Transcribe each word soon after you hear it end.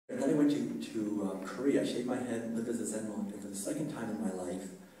went to Korea, I shaved my head, lived as a Zen monk, and for the second time in my life,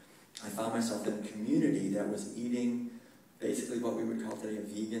 I found myself in a community that was eating basically what we would call today a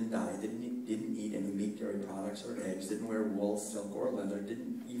vegan diet. Didn't eat any meat, dairy products, or eggs, didn't wear wool, silk, or leather,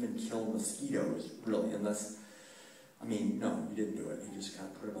 didn't even kill mosquitoes, really, unless, I mean, no, you didn't do it. You just kind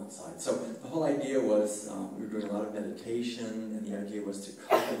of put them outside. So the whole idea was, we were doing a lot of meditation, and the idea was to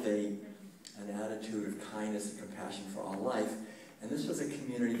cultivate an attitude of kindness and compassion for all life. And this was a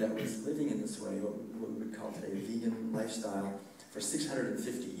community that was living in this way, what we would call today a vegan lifestyle, for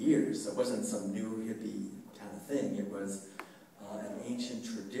 650 years. So it wasn't some new hippie kind of thing. It was an ancient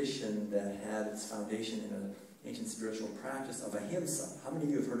tradition that had its foundation in an ancient spiritual practice of ahimsa. How many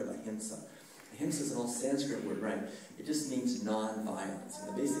of you have heard of ahimsa? Ahimsa is an old Sanskrit word, right? It just means non-violence. And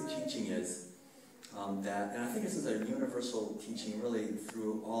the basic teaching is that, and I think this is a universal teaching really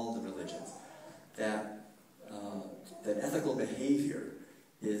through all the religions, that ethical behavior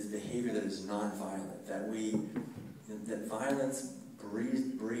is behavior that is non-violent, that violence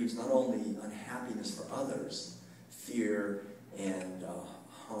breeds not only unhappiness for others, fear and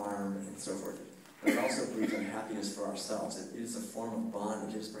harm and so forth, but it also breeds unhappiness for ourselves. It is a form of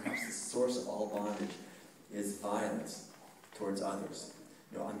bondage. It is perhaps the source of all bondage is violence towards others.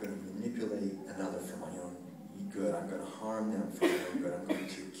 You know, I'm going to manipulate another for my own good. I'm going to harm them for my own good. I'm going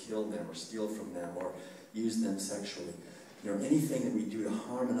to kill them or steal from them or use them sexually. You know, anything that we do to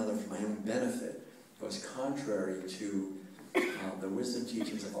harm another for my own benefit goes contrary to the wisdom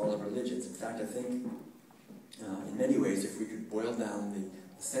teachings of all the religions. In fact, I think in many ways, if we could boil down the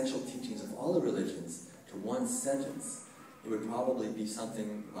essential teachings of all the religions to one sentence, it would probably be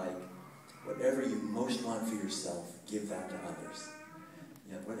something like, whatever you most want for yourself, give that to others.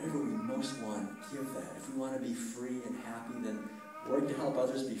 Yeah, whatever we most want, give that. If we want to be free and happy, then work to help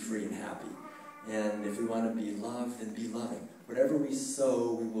others be free and happy. And if we want to be loved, then be loving. Whatever we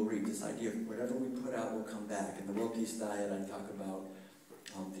sow, we will reap. This idea of whatever we put out will come back. In the World Peace Diet, I talk about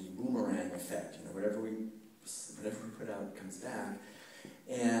the boomerang effect. You know, whatever we put out comes back.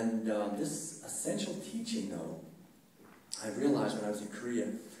 And this essential teaching, though, I realized when I was in Korea,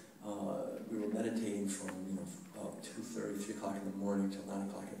 we were meditating from 2:30, 3 o'clock in the morning till 9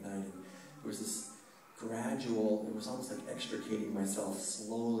 o'clock at night. And it was this gradual, it was almost like extricating myself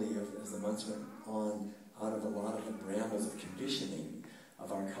slowly as the months went on out of a lot of the brambles of conditioning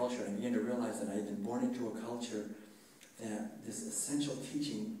of our culture. And I began to realize that I had been born into a culture that this essential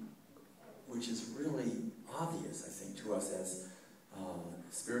teaching, which is really obvious, I think, to us as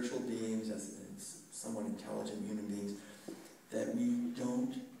spiritual beings, as somewhat intelligent human beings, that we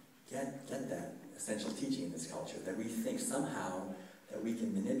don't get that essential teaching in this culture, that we think somehow that we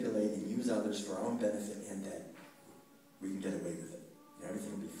can manipulate and use others for our own benefit and that we can get away with it. You know,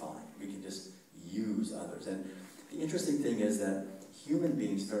 everything will be fine. We can just use others. And the interesting thing is that human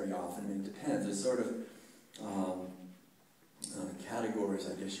beings very often, and it depends, there's sort of categories,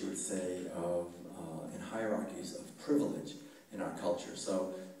 I guess you would say, of and hierarchies of privilege in our culture.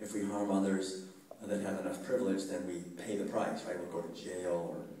 So if we harm others that have enough privilege, then we pay the price, right? We'll go to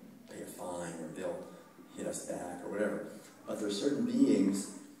jail or pay a fine, or they'll hit us back, or whatever. But there are certain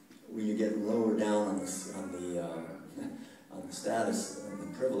beings, when you get lower down on the status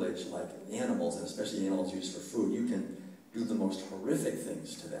and privilege, like animals, and especially animals used for food, you can do the most horrific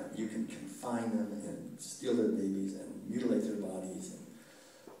things to them. You can confine them and steal their babies and mutilate their bodies and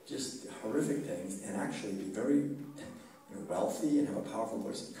just horrific things, and actually be very wealthy and have a powerful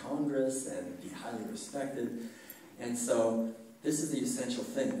voice in Congress and be highly respected. And so this is the essential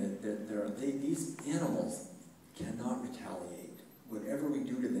thing, that these animals cannot retaliate. Whatever we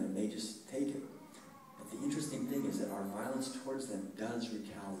do to them, they just take it. But the interesting thing is that our violence towards them does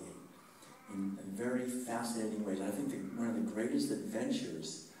retaliate in very fascinating ways. And I think one of the greatest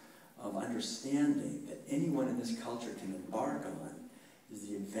adventures of understanding that anyone in this culture can embark on is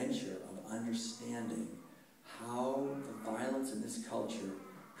the adventure of understanding how the violence in this culture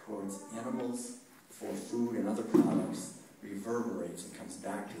towards animals for food and other products reverberates and comes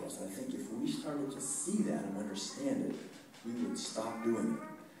back to us. And I think if we started to see that and understand it, we would stop doing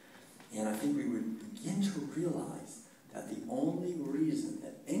it. And I think we would begin to realize that the only reason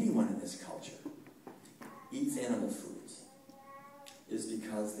that anyone in this culture eats animal foods is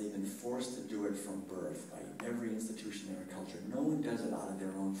because they've been forced to do it from birth by every institution in our culture. No one does it out of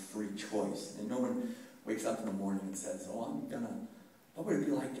their own free choice. And no one wakes up in the morning and says, oh, what would it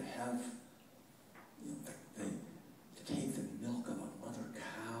be like to have, to take the milk of a mother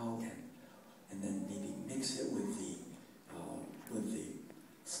cow and then maybe mix it with the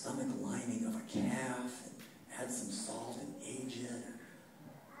stomach lining of a calf and add some salt and age it.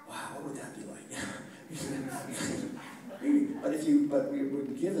 Wow, what would that be like? But if you but we were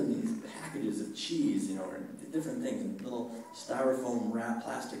given these packages of cheese, you know, or different things, and little styrofoam wrap,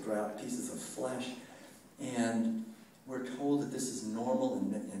 plastic wrap, pieces of flesh, and we're told that this is normal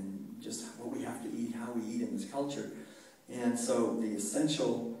and just what we have to eat, how we eat in this culture. And so the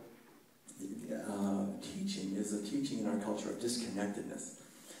essential teaching is a teaching in our culture of disconnectedness.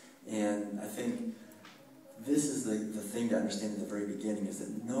 And I think this is the thing to understand at the very beginning, is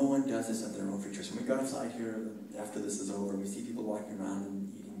that no one does this of their own free choice. When we go outside here, after this is over, we see people walking around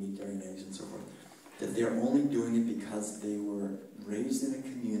and eating meat, dairy, and eggs, and so forth, that they're only doing it because they were raised in a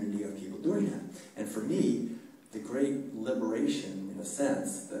community of people doing that. And for me, the great liberation, in a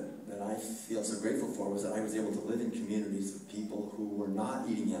sense, that I feel so grateful for, was that I was able to live in communities of people who were not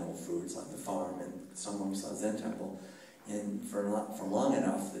eating animal foods, like the farm and some we saw Zen temple, and for long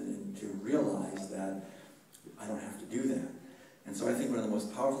enough to realize that I don't have to do that. And so I think one of the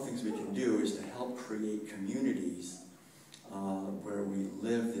most powerful things we can do is to help create communities where we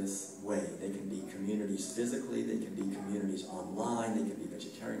live this way. They can be communities physically, they can be communities online, they can be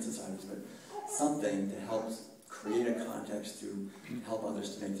vegetarian societies, but something that helps create a context to help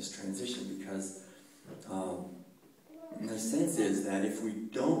others to make this transition, because the sense is that if we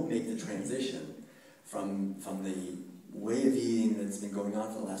don't make the transition from the way of eating that's been going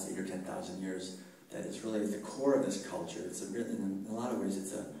on for the last 8,000 or 10,000 years, that is really at the core of this culture. It's in a lot of ways,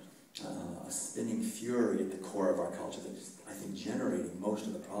 it's a spinning fury at the core of our culture that's, I think, generating most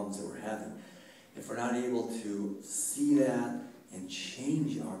of the problems that we're having. If we're not able to see that and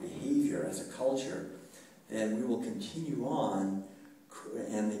change our behavior as a culture, then we will continue on,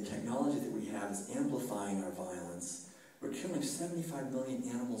 and the technology that we have is amplifying our violence. We're killing 75 million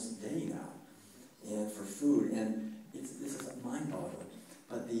animals a day now, and for food, and this is mind-boggling.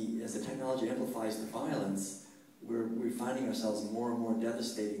 But as the technology amplifies the violence, we're finding ourselves more and more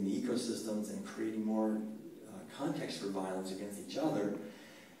devastating the ecosystems and creating more context for violence against each other,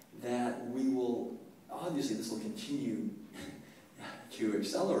 that we will, obviously this will continue to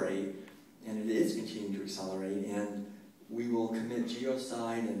accelerate, and it is continuing to accelerate, and we will commit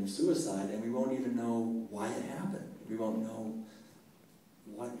genocide and suicide, and we won't even know why it happened. We won't know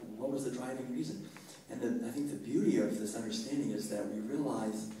what was the driving reason. And I think the beauty of this understanding is that we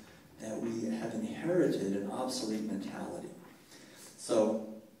realize that we have inherited an obsolete mentality. So,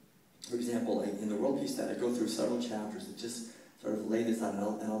 for example, in the World Peace Study, I go through several chapters that just sort of lay this out,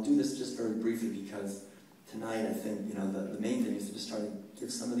 and I'll do this just very briefly, because tonight I think, you know, the main thing is to just try to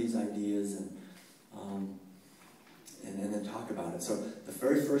give some of these ideas and then talk about it. So the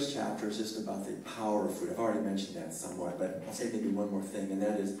very first chapter is just about the power of food. I've already mentioned that somewhat, but I'll say maybe one more thing, and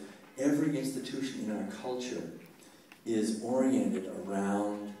that is every institution in our culture is oriented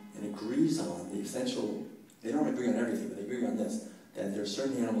around and agrees on the essential. They don't agree on everything, but they agree on this, that there are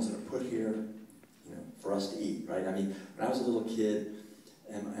certain animals that are put here, you know, for us to eat, right? I mean, when I was a little kid,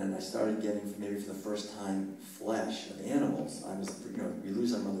 and I started getting, maybe for the first time, flesh of animals. You know, we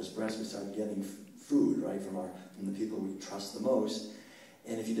lose our mother's breast, we started getting food, right, from the people we trust the most.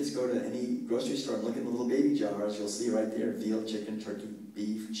 And if you just go to any grocery store and look at the little baby jars, you'll see right there veal, chicken, turkey,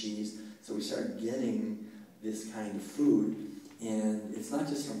 beef, cheese. So we started getting this kind of food, and it's not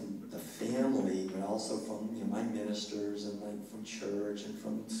just from the family, but also from, you know, my ministers, and like from church and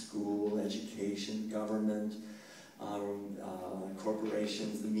from school, education, government,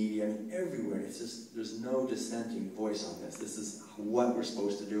 corporations, the media, I mean, everywhere. It's just, there's no dissenting voice on this. This is what we're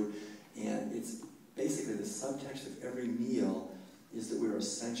supposed to do. And it's basically the subtext of every meal is that we're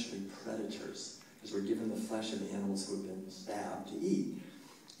essentially predators, because we're given the flesh of animals who have been stabbed to eat.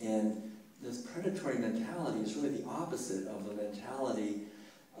 And this predatory mentality is really the opposite of the mentality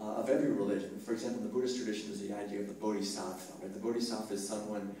of every religion. For example, in the Buddhist tradition is the idea of the bodhisattva. Right? The bodhisattva is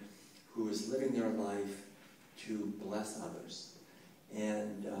someone who is living their life to bless others.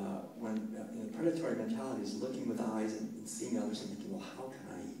 And when the predatory mentality is looking with eyes and seeing others and thinking, well, how can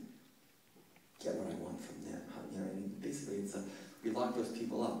I get what I want from them? How, you know, and basically, we lock those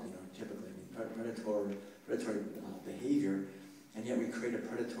people up. You know, typically, I mean, predatory behavior, and yet we create a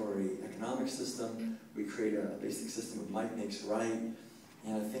predatory economic system. We create a basic system of might makes right,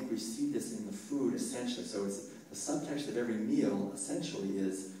 and I think we see this in the food essentially. So it's the subtext of every meal essentially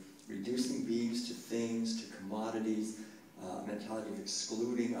is reducing beings to things, to commodities, a mentality of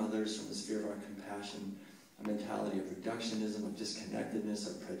excluding others from the sphere of our compassion, a mentality of reductionism, of disconnectedness,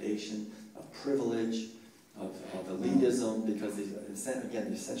 of predation, of privilege, of elitism, because again,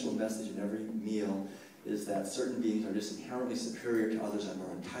 the essential message in every meal is that certain beings are just inherently superior to others and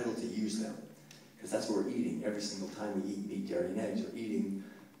are entitled to use them. Because that's what we're eating. Every single time we eat meat, dairy, and eggs, we're eating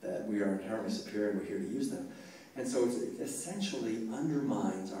that we are inherently superior and we're here to use them. And so it essentially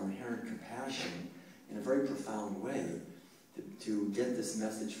undermines our inherent compassion in a very profound way, to get this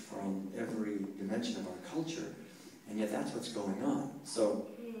message from every dimension of our culture, and yet that's what's going on. So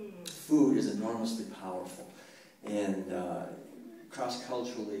food is enormously powerful, and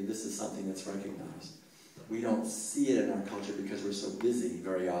cross-culturally, this is something that's recognized. We don't see it in our culture because we're so busy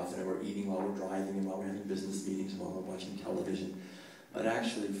very often, and we're eating while we're driving, and while we're having business meetings, and while we're watching television. But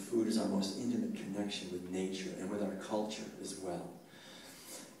actually, food is our most intimate connection with nature and with our culture as well.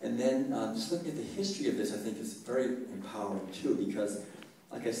 And then, just looking at the history of this, I think is very empowering too, because,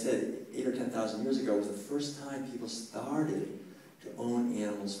 like I said, 8,000 or 10,000 years ago was the first time people started to own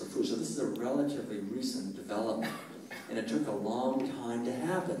animals for food. So this is a relatively recent development, and it took a long time to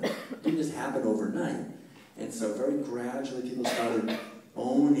happen. It didn't just happen overnight. And so very gradually people started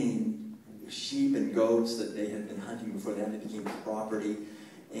owning sheep and goats that they had been hunting before then. It became property.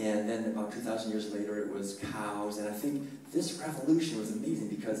 And then about 2,000 years later it was cows. And I think this revolution was amazing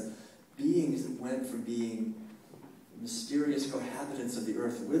because beings went from being mysterious cohabitants of the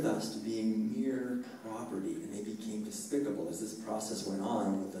earth with us to being mere property. And they became despicable as this process went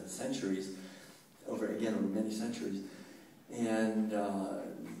on over the centuries, over many centuries. And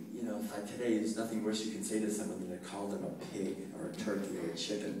you know, like today, there's nothing worse you can say to someone than to call them a pig or a turkey or a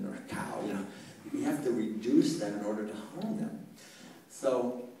chicken or a cow. You know, we have to reduce them in order to harm them.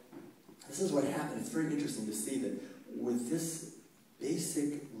 So this is what happened. It's very interesting to see that with this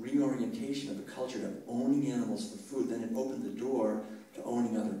basic reorientation of the culture to owning animals for food, then it opened the door to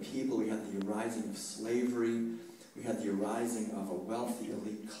owning other people. We had the arising of slavery. We had the arising of a wealthy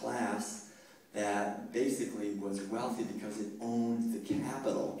elite class that basically was wealthy because it owned the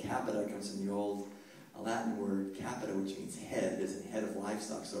capital. Capita comes from the old Latin word capita, which means head, as in head of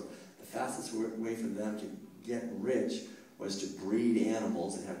livestock. So the fastest way for them to get rich was to breed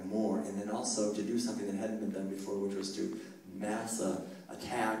animals and have more, and then also to do something that hadn't been done before, which was to mass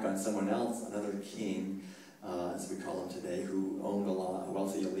attack on someone else, another king, as we call him today, who owned a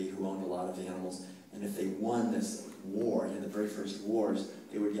wealthy elite who owned a lot of animals. And if they won this war, in the very first wars,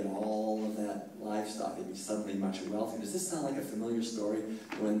 they would get all of that livestock. They'd be suddenly much wealthier. Does this sound like a familiar story?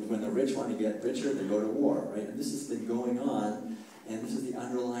 When the rich want to get richer, they go to war, right? And this has been going on, and this is the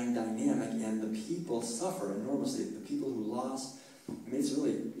underlying dynamic, and the people suffer enormously. The people who lost, I mean, it's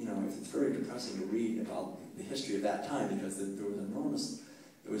really, you know, it's very depressing to read about the history of that time, because there was enormous,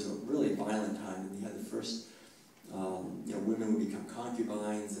 it was a really violent time, and you had the first, you know, women would become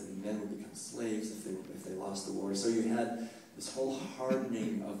concubines, and men would become slaves if they lost the war. So you had this whole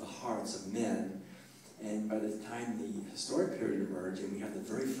hardening of the hearts of men, and by the time the historic period emerged, and we have the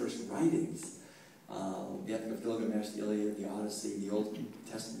very first writings, the Epic of Gilgamesh, the Iliad, the Odyssey, the Old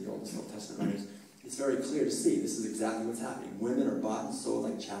Testament, the oldest Old Testament writings, it's very clear to see this is exactly what's happening. Women are bought and sold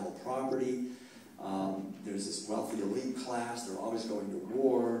like chattel property. There's this wealthy elite class. They're always going to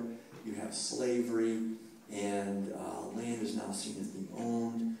war. You have slavery, and land is now seen as being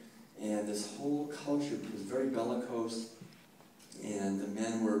owned. And this whole culture was very bellicose, and the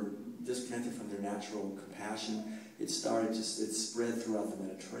men were disconnected from their natural compassion. It spread throughout the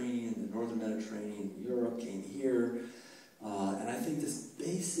Mediterranean, the northern Mediterranean, Europe, came here. And I think this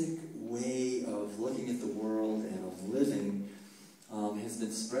basic way of looking at the world and of living has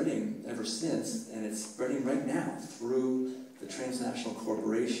been spreading ever since, and it's spreading right now through the transnational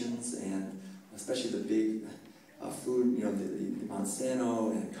corporations, and especially the big food, you know, the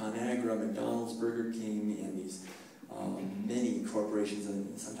Monsanto and ConAgra, McDonald's, Burger King, and these many corporations,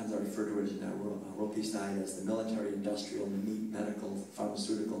 and sometimes I refer to it in World Peace Diet as the military, industrial, meat, medical,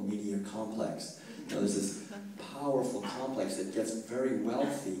 pharmaceutical, media complex. You know, there's this powerful complex that gets very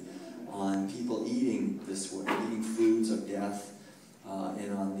wealthy on people eating this way, eating foods of death,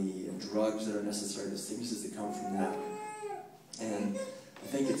 and on the drugs that are necessary, the sicknesses that come from that. And I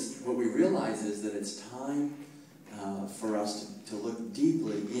think what we realize is that it's time for us to look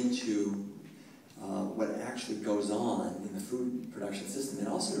deeply into what actually goes on in the food production system, and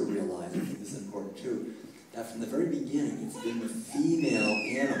also to realize, I think this is important too, that from the very beginning it's been the female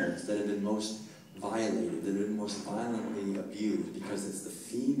animals that have been most violated, that have been most violently abused, because it's the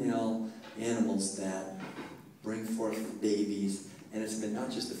female animals that bring forth the babies, and it's been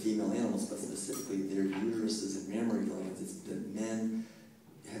not just the female animals, but specifically their uteruses and mammary glands. It's that men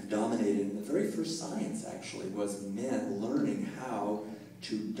have dominated, and the very first science actually was men learning how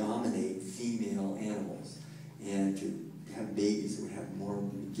to dominate female animals and to have babies that would have more,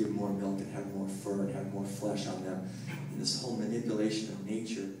 give more milk and have more fur and have more flesh on them. And this whole manipulation of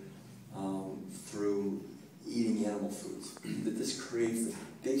nature through eating animal foods, that this creates this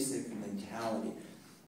basic mentality